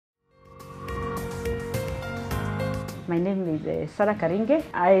My name is Sarah Karingí.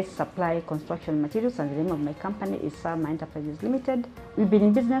 I supply construction materials and the name of my company is Alma Enterprises Limited. We've been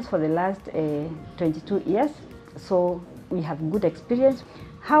in business for the last 22 years, so we have good experience.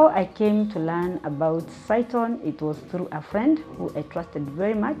 How I came to learn about Cytonn, it was through a friend who I trusted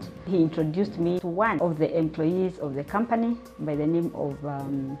very much. He introduced me to one of the employees of the company by the name of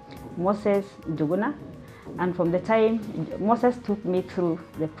Moses Njuguna. And from the time Moses took me through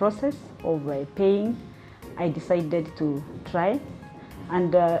the process of paying, I decided to try.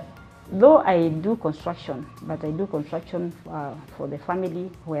 And though I do construction, but I do construction for the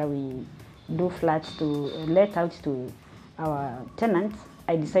family, where we do flats to let out to our tenants,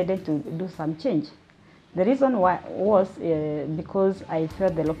 I decided to do some change. The reason why was because I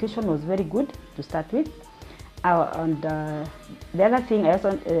felt the location was very good to start with. The other thing, I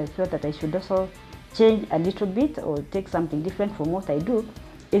also felt that I should also change a little bit or take something different from what I do,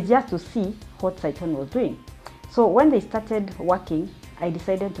 is just to see what Cytonn was doing. So when they started working, I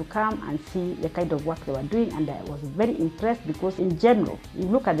decided to come and see the kind of work they were doing, and I was very impressed because in general, you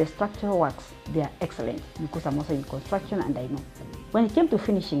look at the structural works, they are excellent because I'm also in construction and I know. When it came to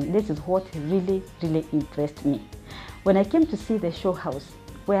finishing, this is what really impressed me. When I came to see the show house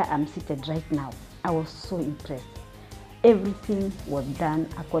where I'm seated right now, I was so impressed. Everything was done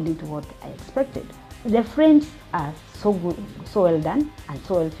according to what I expected. The frames are so good, so well done and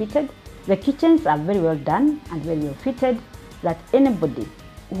so well fitted. The kitchens are very well done and very well fitted, that anybody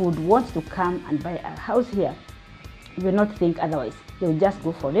who would want to come and buy a house here will not think otherwise. They will just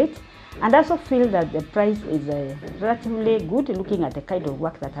go for it. And I also feel that the price is relatively good, looking at the kind of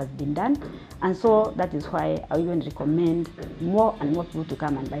work that has been done. And so that is why I even recommend more and more people to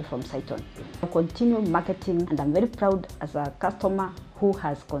come and buy from Cytonn. I continue marketing, and I'm very proud as a customer who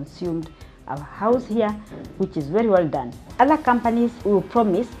has consumed our house here, which is very well done. Other companies will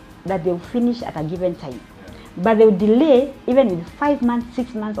promise that they will finish at a given time, but they will delay even with 5 months,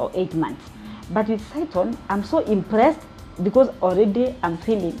 6 months, or 8 months. But with Cytonn, I'm so impressed because already I'm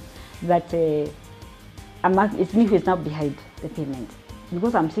feeling that it's me who is now behind the payment,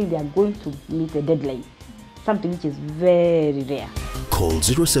 because I'm seeing they are going to meet the deadline, something which is very rare. Call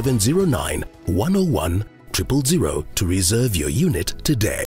 0709 101 000 to reserve your unit today.